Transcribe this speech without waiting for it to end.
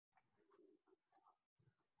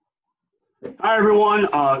Hi, everyone.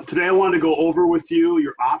 Today I wanted to go over with you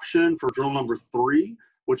your option for journal number 3,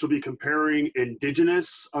 which will be comparing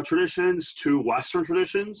indigenous traditions to Western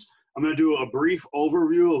traditions. I'm going to do a brief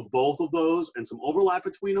overview of both of those and some overlap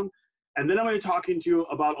between them. And then I'm going to be talking to you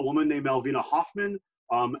about a woman named Malvina Hoffman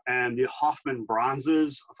and the Hoffman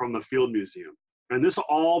bronzes from the Field Museum. And this will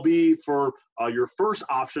all be for your first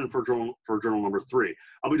option for journal number 3.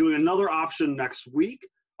 I'll be doing another option next week.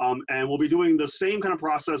 And we'll be doing the same kind of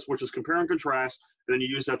process, which is compare and contrast, and then you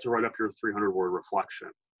use that to write up your 300-word reflection.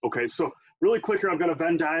 Okay, so really quick here, I've got a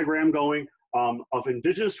Venn diagram going of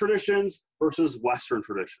indigenous traditions versus Western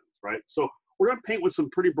traditions, right? So we're gonna paint with some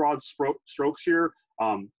pretty broad strokes here,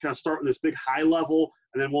 kind of start in this big high level,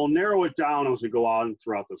 and then we'll narrow it down as we go on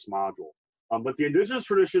throughout this module. But the indigenous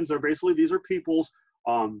traditions are basically, these are peoples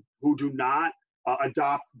who do not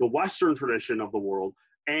adopt the Western tradition of the world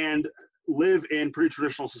and live in pretty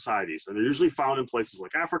traditional societies, and they're usually found in places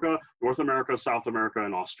like Africa, North America, South America,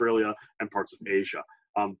 and Australia, and parts of Asia.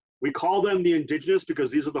 We call them the indigenous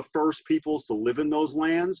because these are the first peoples to live in those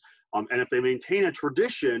lands, and if they maintain a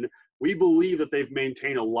tradition, we believe that they've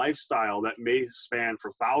maintained a lifestyle that may span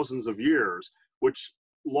for thousands of years, which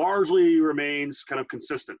largely remains kind of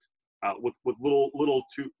consistent with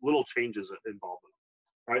little changes involved in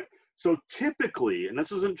it, right? So typically, and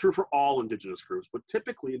this isn't true for all indigenous groups, but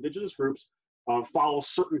typically indigenous groups follow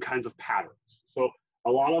certain kinds of patterns. So a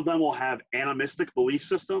lot of them will have animistic belief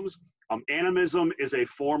systems. Animism is a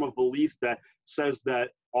form of belief that says that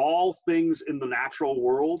all things in the natural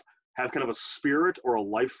world have kind of a spirit or a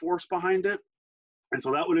life force behind it. And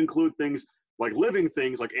so that would include things like living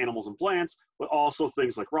things like animals and plants, but also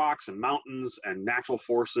things like rocks and mountains and natural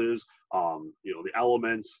forces, the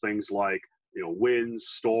elements, things like winds,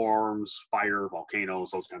 storms, fire,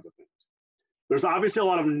 volcanoes, those kinds of things. There's obviously a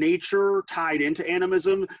lot of nature tied into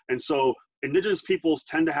animism, and so indigenous peoples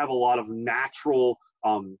tend to have a lot of natural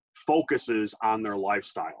focuses on their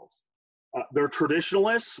lifestyles. They're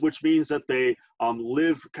traditionalists, which means that they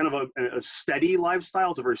live kind of a steady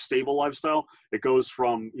lifestyle. It's a very stable lifestyle. It goes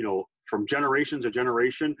from generation to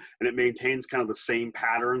generation, and it maintains kind of the same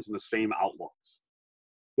patterns and the same outlooks.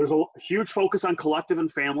 There's a huge focus on collective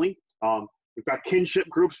and family. We've got kinship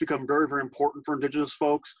groups become very, very important for indigenous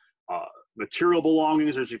folks. Material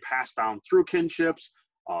belongings are usually passed down through kinships.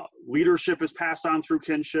 Leadership is passed on through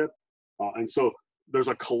kinship. And so there's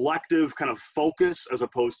a collective kind of focus as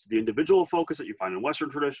opposed to the individual focus that you find in Western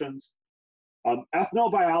traditions.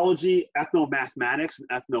 Ethnobiology, ethnomathematics, and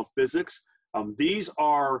ethnophysics. These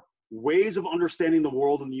are ways of understanding the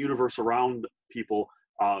world and the universe around people,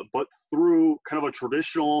 but through kind of a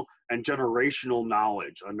traditional and generational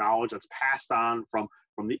knowledge, a knowledge that's passed on from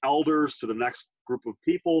the elders to the next group of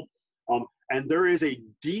people. And there is a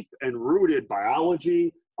deep and rooted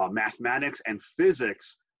biology, mathematics, and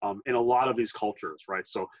physics in a lot of these cultures, right?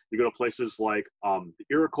 So you go to places like the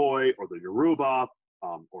Iroquois or the Yoruba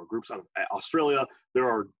or groups out of Australia, there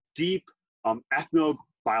are deep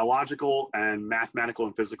ethnobiological and mathematical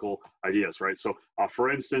and physical ideas, right? So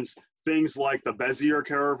for instance, things like the Bezier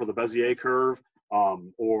curve or the Bezier curve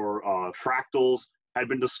or fractals had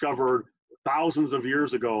been discovered thousands of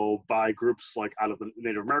years ago by groups like out of the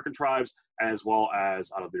Native American tribes as well as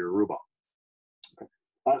out of the Yoruba. Okay.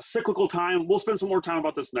 Cyclical time, we'll spend some more time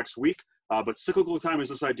about this next week, but cyclical time is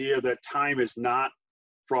this idea that time is not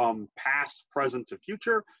from past, present to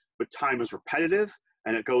future, but time is repetitive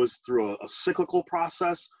and it goes through a cyclical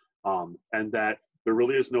process, and that there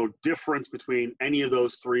really is no difference between any of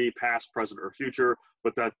those three, past, present, or future,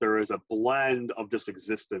 but that there is a blend of just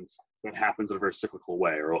existence that happens in a very cyclical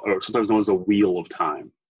way, or sometimes known as a wheel of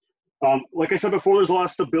time. Like I said before, there's a lot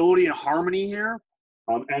of stability and harmony here,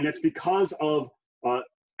 and it's because of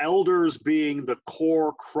elders being the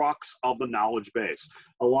core crux of the knowledge base.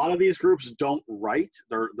 A lot of these groups don't write,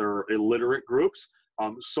 they're illiterate groups,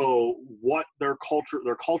 so what their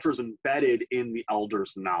culture is embedded in the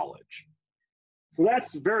elders' knowledge. So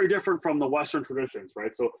that's very different from the Western traditions,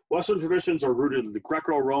 right? So Western traditions are rooted in the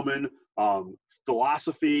Greco-Roman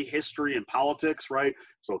philosophy, history, and politics, right?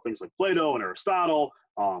 So things like Plato and Aristotle,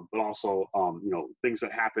 but also things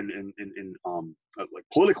that happen in like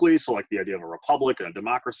politically, so like the idea of a republic and a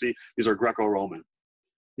democracy. These are Greco-Roman.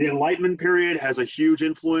 The Enlightenment period has a huge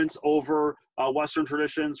influence over Western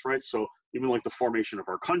traditions, right? So even like the formation of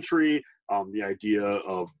our country, the idea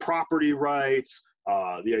of property rights,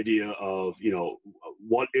 the idea of,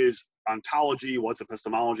 what is ontology, what's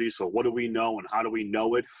epistemology, so what do we know and how do we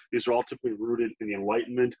know it? These are all typically rooted in the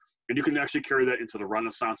Enlightenment, and you can actually carry that into the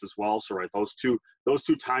Renaissance as well. So, right, those two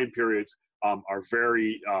time periods are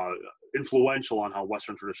very influential on how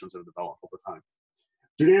Western traditions have developed over time.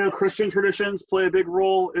 Judeo-Christian traditions play a big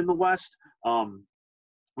role in the West.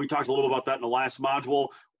 We talked a little about that in the last module.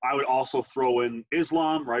 I would also throw in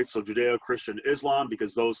Islam, right? So Judeo-Christian Islam,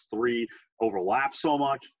 because those three overlap so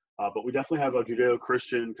much. But we definitely have a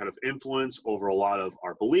Judeo-Christian kind of influence over a lot of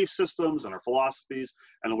our belief systems and our philosophies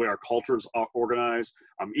and the way our cultures are organized.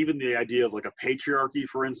 Even the idea of like a patriarchy,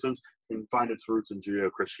 for instance, can find its roots in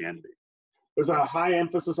Judeo-Christianity. There's a high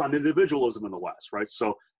emphasis on individualism in the West, right?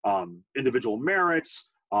 So individual merits,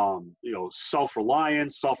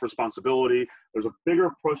 self-reliance, self-responsibility. There's a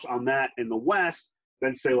bigger push on that in the West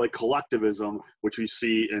than say like collectivism, which we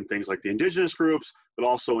see in things like the indigenous groups, but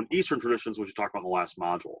also in Eastern traditions, which we talked about in the last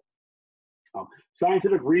module.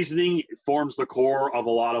 Scientific reasoning forms the core of a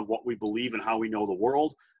lot of what we believe and how we know the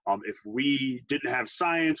world. If we didn't have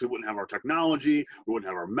science, we wouldn't have our technology, we wouldn't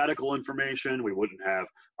have our medical information, we wouldn't have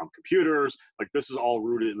computers. Like this is all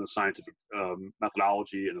rooted in the scientific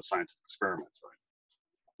methodology and the scientific experiments, right?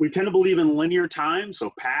 We tend to believe in linear time,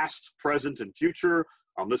 so past, present, and future.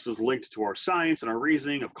 This is linked to our science and our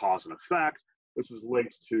reasoning of cause and effect. This is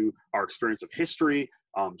linked to our experience of history.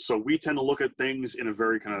 So we tend to look at things in a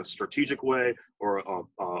very kind of strategic way, or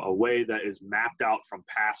a way that is mapped out from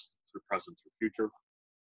past through present through future.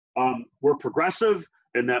 We're progressive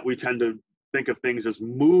in that we tend to think of things as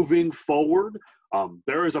moving forward.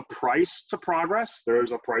 There is a price to progress. There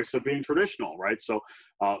is a price of being traditional, right? So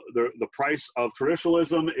the price of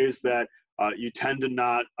traditionalism is that you tend to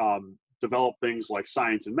not develop things like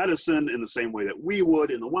science and medicine in the same way that we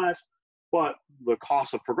would in the West. But the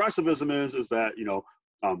cost of progressivism is that,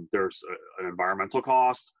 there's an environmental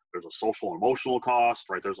cost, there's a social and emotional cost,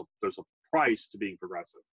 right? There's a price to being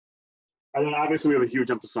progressive. And then obviously we have a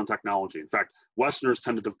huge emphasis on technology. In fact, Westerners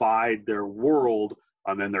tend to divide their world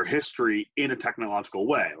and their history in a technological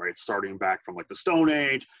way, right? Starting back from like the Stone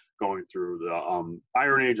Age, going through the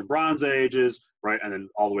Iron Age and Bronze Ages, right? And then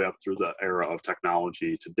all the way up through the era of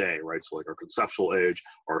technology today, right? So like our conceptual age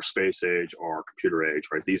or our space age or our computer age,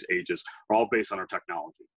 right? These ages are all based on our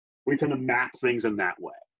technology. We tend to map things in that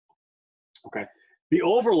way, okay? The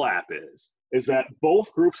overlap is that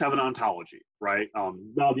both groups have an ontology, right?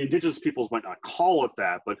 Now, the indigenous peoples might not call it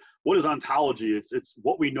that, but what is ontology? It's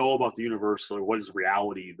what we know about the universe, or what is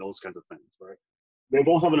reality, those kinds of things, right? They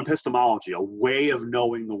both have an epistemology, a way of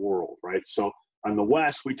knowing the world, right? So in the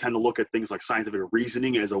West, we tend to look at things like scientific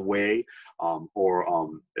reasoning as a way,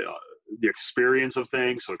 or the experience of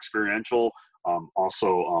things, so experiential,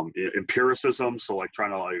 also empiricism, so like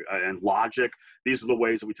trying to, and logic. These are the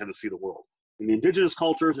ways that we tend to see the world. In the indigenous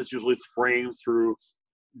cultures, it's usually framed through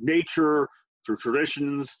nature, through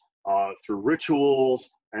traditions, through rituals,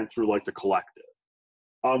 and through like the collective.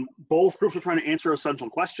 Both groups are trying to answer essential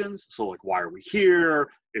questions. So like, why are we here?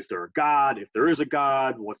 Is there a God? If there is a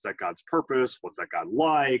God, what's that God's purpose? What's that God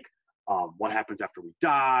like? What happens after we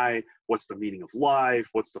die? What's the meaning of life?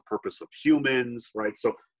 What's the purpose of humans, right?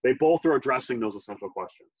 So they both are addressing those essential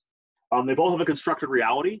questions. They both have a constructed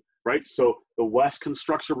reality, right? So the West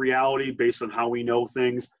constructs a reality based on how we know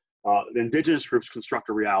things. The indigenous groups construct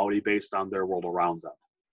a reality based on their world around them.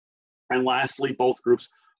 And lastly, both groups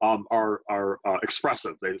are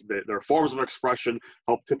expressive. Their forms of expression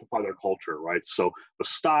help typify their culture, right? So the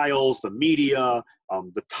styles, the media,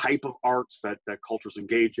 the type of arts that cultures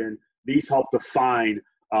engage in, these help define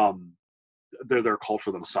their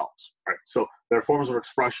culture themselves, right? So their forms of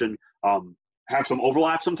expression have some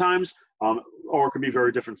overlap sometimes, or it can be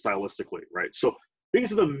very different stylistically, right? So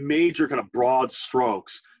these are the major kind of broad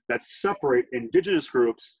strokes that separate indigenous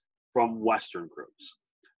groups from Western groups.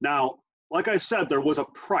 Now, like I said, there was a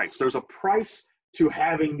price. There's a price to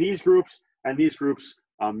having these groups and these groups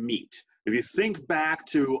meet. If you think back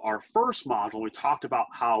to our first module, we talked about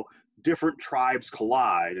how different tribes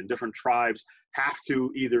collide and different tribes have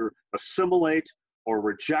to either assimilate or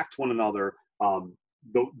reject one another.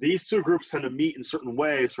 These two groups tend to meet in certain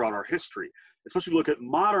ways throughout our history, especially if you look at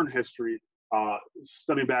modern history,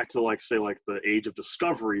 stemming back to like, say, like the age of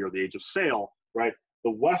discovery or the age of sail, right?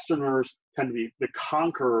 The Westerners tend to be the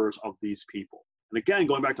conquerors of these people. And again,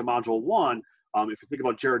 going back to module 1, if you think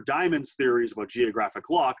about Jared Diamond's theories about geographic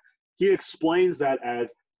luck, he explains that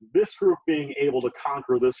as this group being able to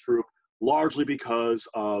conquer this group largely because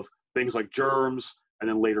of things like germs and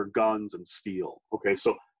then later guns and steel. Okay,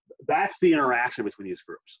 so that's the interaction between these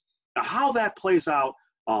groups. Now, how that plays out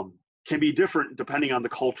can be different depending on the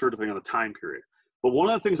culture, depending on the time period. But one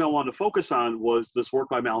of the things I wanted to focus on was this work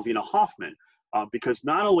by Malvina Hoffman, because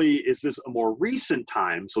not only is this a more recent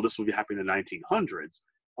time, so this would be happening in the 1900s,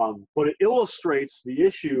 but it illustrates the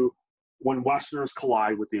issue when Westerners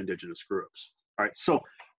collide with the indigenous groups. All right, so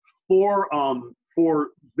for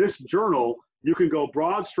this journal, you can go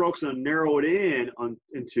broad strokes and narrow it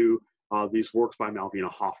into these works by Malvina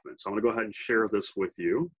Hoffman. So I'm going to go ahead and share this with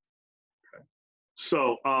you. Okay.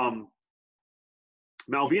 So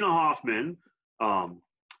Malvina Hoffman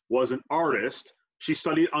was an artist. She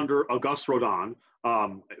studied under Auguste Rodin,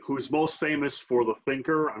 who's most famous for The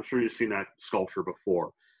Thinker. I'm sure you've seen that sculpture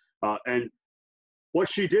before. And what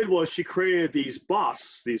she did was she created these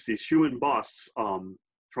busts, these human busts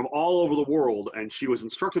from all over the world, and she was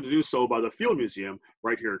instructed to do so by the Field Museum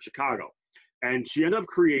right here in Chicago. And she ended up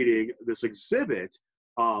creating this exhibit,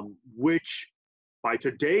 which by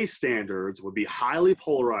today's standards would be highly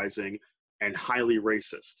polarizing and highly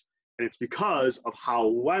racist. And it's because of how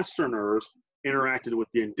Westerners interacted with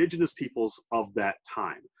the indigenous peoples of that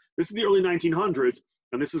time. This is the early 1900s,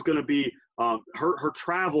 and this is going to be her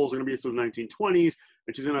travels are going to be through the 1920s,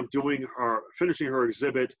 and she's going to be finishing her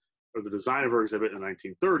exhibit, or the design of her exhibit, in the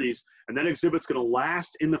 1930s, and that exhibit's going to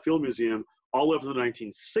last in the Field Museum all the way up to the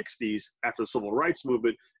 1960s. After the Civil Rights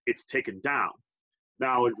Movement, it's taken down.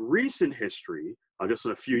 Now, in recent history, just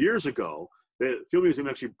a few years ago, the Field Museum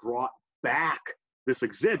actually brought back this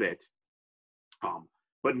exhibit,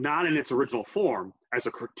 but not in its original form, as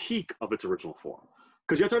a critique of its original form.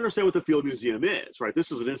 Because you have to understand what the Field Museum is, right?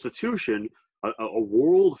 This is an institution, a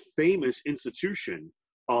world-famous institution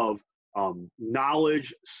of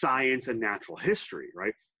knowledge, science, and natural history,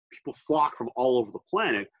 right? People flock from all over the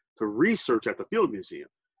planet to research at the Field Museum.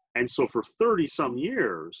 And so for 30-some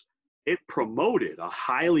years, it promoted a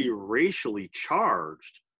highly racially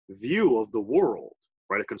charged view of the world,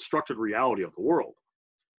 right? A constructed reality of the world.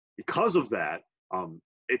 Because of that,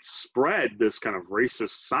 it spread this kind of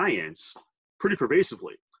racist science pretty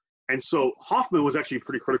pervasively. And so Hoffman was actually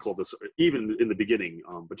pretty critical of this, even in the beginning,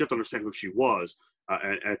 but you have to understand who she was.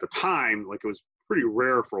 At the time, like, it was pretty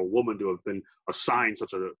rare for a woman to have been assigned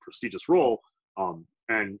such a prestigious role.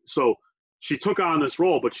 And so she took on this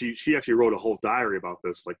role, but she actually wrote a whole diary about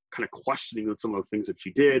this, like kind of questioning some of the things that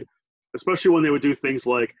she did, especially when they would do things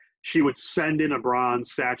like she would send in a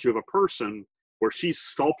bronze statue of a person where she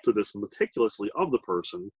sculpted this meticulously of the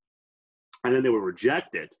person, and then they would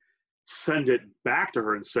reject it, send it back to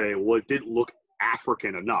her and say, well, it didn't look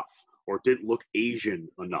African enough, or it didn't look Asian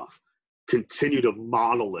enough. Continue to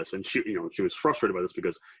model this. And she was frustrated by this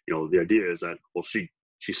because, the idea is that, well, she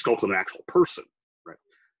sculpted an actual person, right?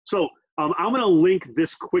 So I'm going to link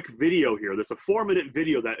this quick video here. That's a 4-minute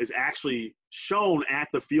video that is actually shown at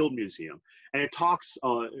the Field Museum. And it talks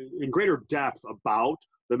in greater depth about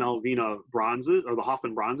the Malvina bronzes, or the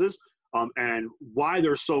Hoffman bronzes, and why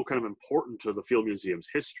they're so kind of important to the Field Museum's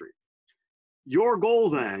history. Your goal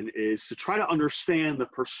then is to try to understand the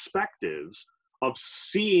perspectives of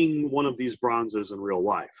seeing one of these bronzes in real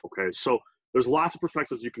life, okay? So there's lots of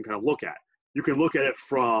perspectives you can kind of look at. You can look at it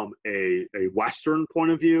from a Western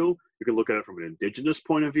point of view. You can look at it from an indigenous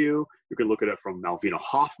point of view. You can look at it from Malvina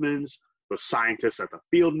Hoffman's, the scientists at the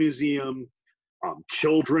Field Museum,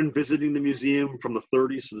 children visiting the museum from the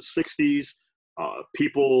 30s to the 60s,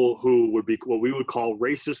 people who would be what we would call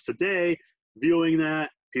racist today, viewing that,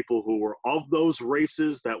 people who were of those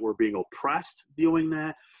races that were being oppressed viewing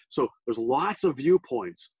that. So there's lots of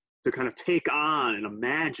viewpoints to kind of take on and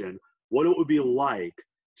imagine what it would be like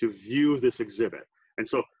to view this exhibit. And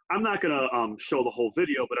so I'm not going to show the whole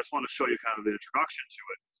video, but I just want to show you kind of the introduction to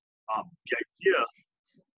it. The idea.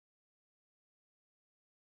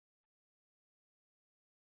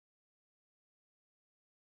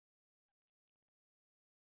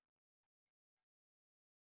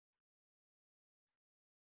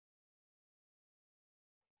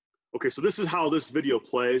 Okay, so this is how this video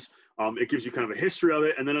plays. It gives you kind of a history of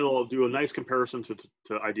it, and then it'll do a nice comparison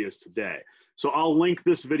to ideas today. So I'll link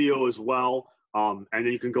this video as well, and then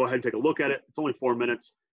you can go ahead and take a look at it. It's only 4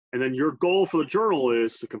 minutes. And then your goal for the journal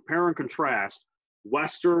is to compare and contrast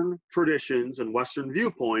Western traditions and Western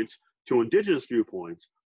viewpoints to indigenous viewpoints.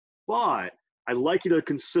 But I'd like you to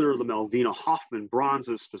consider the Malvina Hoffman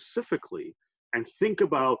bronzes specifically and think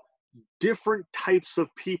about different types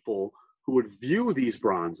of people who would view these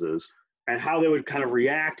bronzes and how they would kind of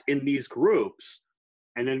react in these groups,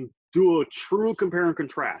 and then do a true compare and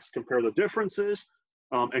contrast, compare the differences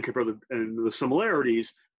and compare the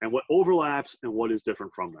similarities, and what overlaps and what is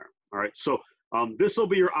different from there. All right, so this will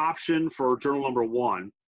be your option for journal number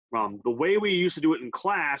 1. The way we used to do it in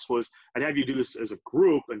class was I'd have you do this as a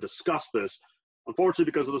group and discuss this. Unfortunately,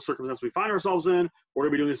 because of the circumstance we find ourselves in, we're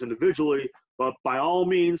going to be doing this individually, but by all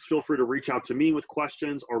means, feel free to reach out to me with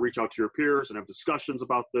questions or reach out to your peers and have discussions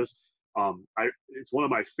about this. It's one of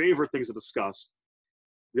my favorite things to discuss.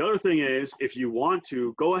 The other thing is, if you want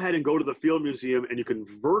to, go ahead and go to the Field Museum and you can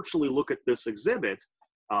virtually look at this exhibit.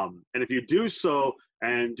 And if you do so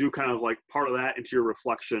and do kind of like part of that into your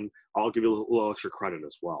reflection, I'll give you a little extra credit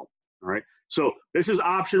as well. All right. So this is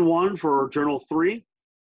option 1 for Journal 3.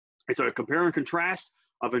 It's a compare and contrast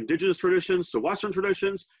of indigenous traditions to Western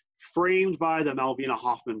traditions framed by the Malvina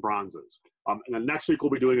Hoffman bronzes. And then next week,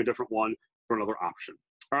 we'll be doing a different one for another option.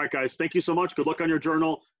 All right, guys, thank you so much. Good luck on your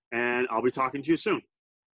journal, and I'll be talking to you soon.